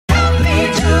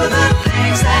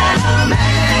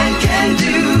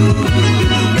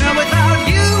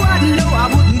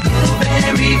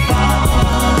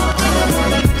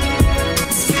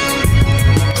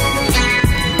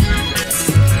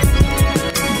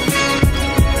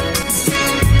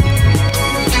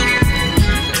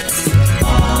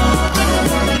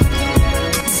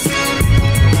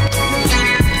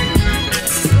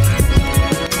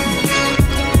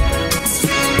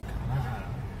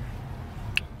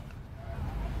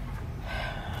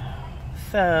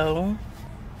So,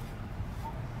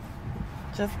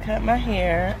 just cut my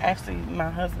hair. Actually, my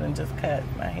husband just cut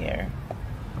my hair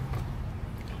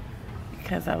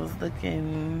because I wasn't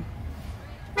looking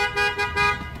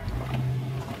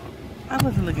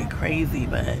crazy,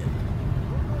 but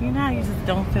you know how you just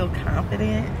don't feel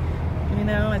confident? You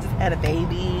know, I just had a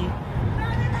baby.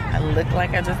 I look like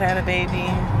I just had a baby.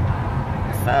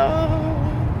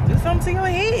 So, do something to your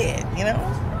head, you know?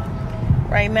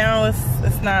 Right now,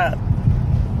 it's not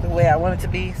the way I want it to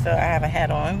be, so I have a hat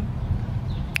on.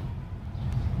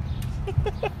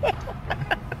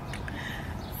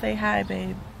 Say hi,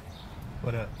 babe.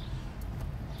 What up?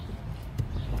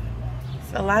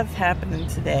 So a lot's happening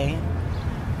today.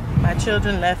 My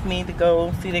children left me to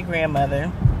go see their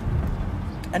grandmother.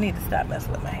 I need to stop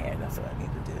messing with my hair. That's what I need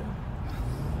to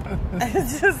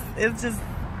do.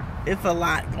 It's a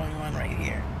lot going on right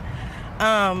here.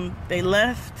 They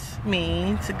left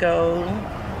me to go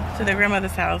to their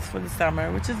grandmother's house for the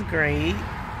summer, which is great.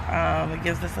 It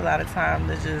gives us a lot of time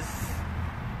to just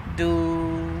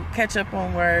catch up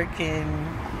on work and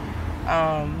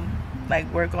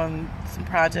like work on some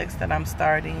projects that I'm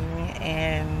starting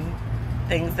and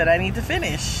things that I need to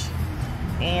finish.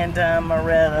 And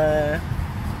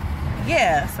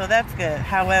yeah, so that's good.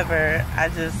 However, I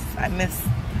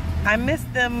miss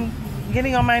them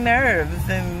getting on my nerves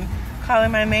and calling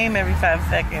my name every 5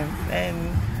 seconds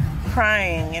and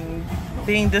crying and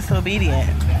being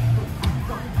disobedient.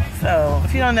 So,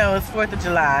 if you don't know, it's 4th of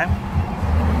July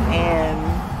and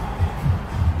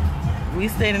we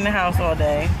stayed in the house all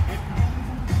day.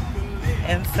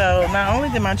 And so, not only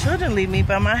did my children leave me,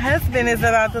 but my husband is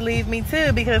about to leave me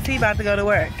too because he's about to go to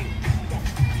work.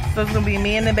 So, it's going to be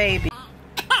me and the baby.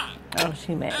 Oh,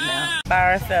 she mad now.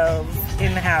 By ourselves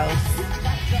in the house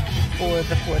for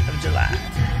the 4th of July.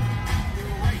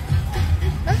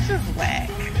 That's just whack.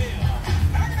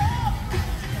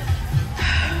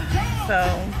 So,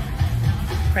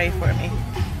 pray for me.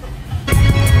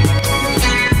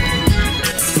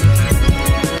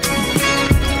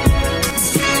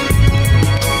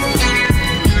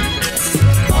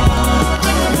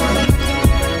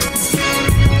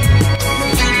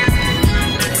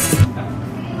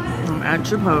 I'm at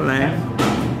Chipotle,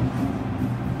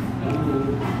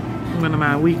 one of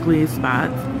my weekly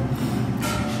spots.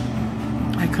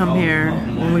 I come here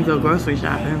when we go grocery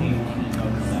shopping.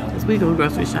 Because we go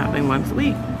grocery shopping once a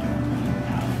week.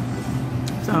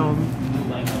 So,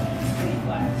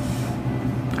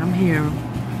 I'm here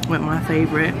with my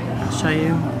favorite. I'll show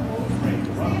you.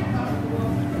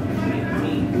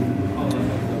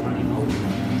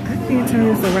 Can you turn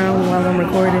this around while I'm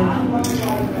recording?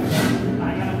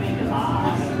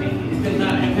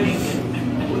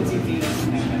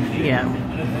 Yeah.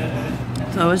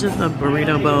 So it's just a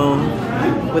burrito bowl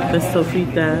with the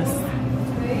sofritas,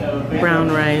 brown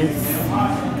rice,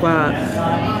 guac,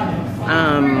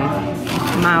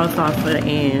 mild salsa,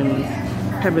 and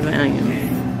peppers and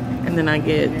onions. And then I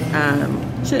get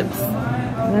chips,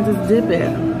 and I just dip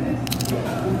it.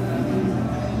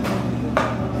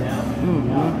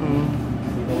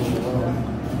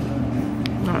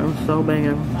 That was so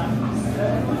banging.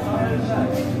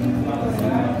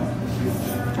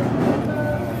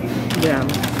 Yeah,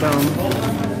 so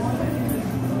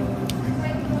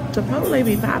Chipotle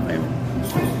be popping.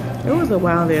 There was a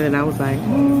while there that I was like,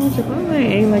 Chipotle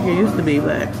ain't like it used to be,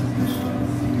 but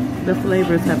the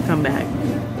flavors have come back.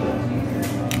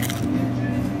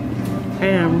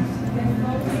 And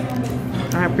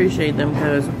I appreciate them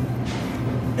because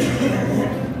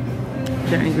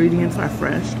their ingredients are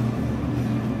fresh,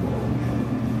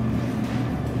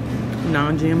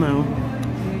 non-GMO.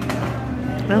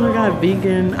 And we got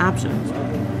vegan options.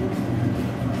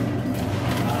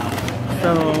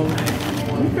 So,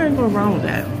 you can't go wrong with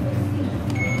that.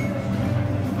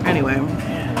 Anyway,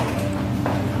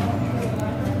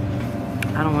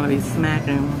 I don't want to be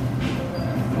smacking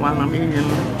while I'm eating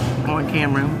on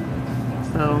camera.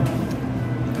 So,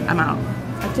 I'm out.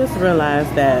 I just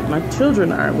realized that my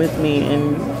children aren't with me,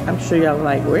 and I'm sure y'all are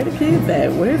like, where the kids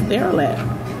at? Where's Daryl at?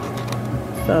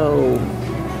 So,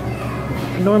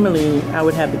 normally I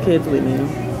would have the kids with me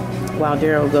while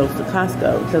Daryl goes to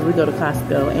Costco, because we go to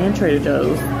Costco and Trader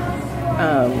Joe's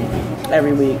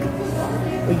every week.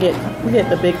 We get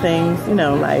the big things, you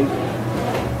know, like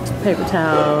paper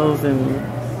towels and,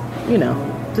 you know,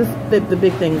 just the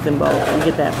big things in bulk. We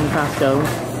get that from Costco.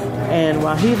 And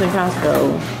while he's in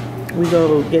Costco, we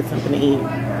go get something to eat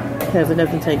because it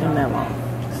doesn't take him that long.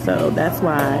 So that's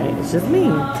why it's just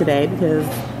me today, because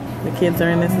the kids are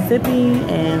in Mississippi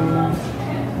and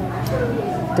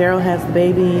Daryl has the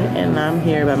baby and I'm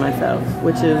here by myself,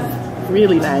 which is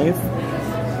really nice.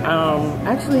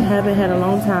 Actually haven't had a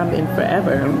long time in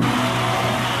forever.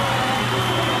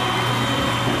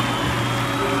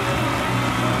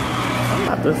 I'm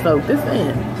about to soak this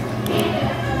in.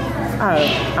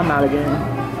 Alright, I'm out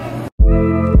again.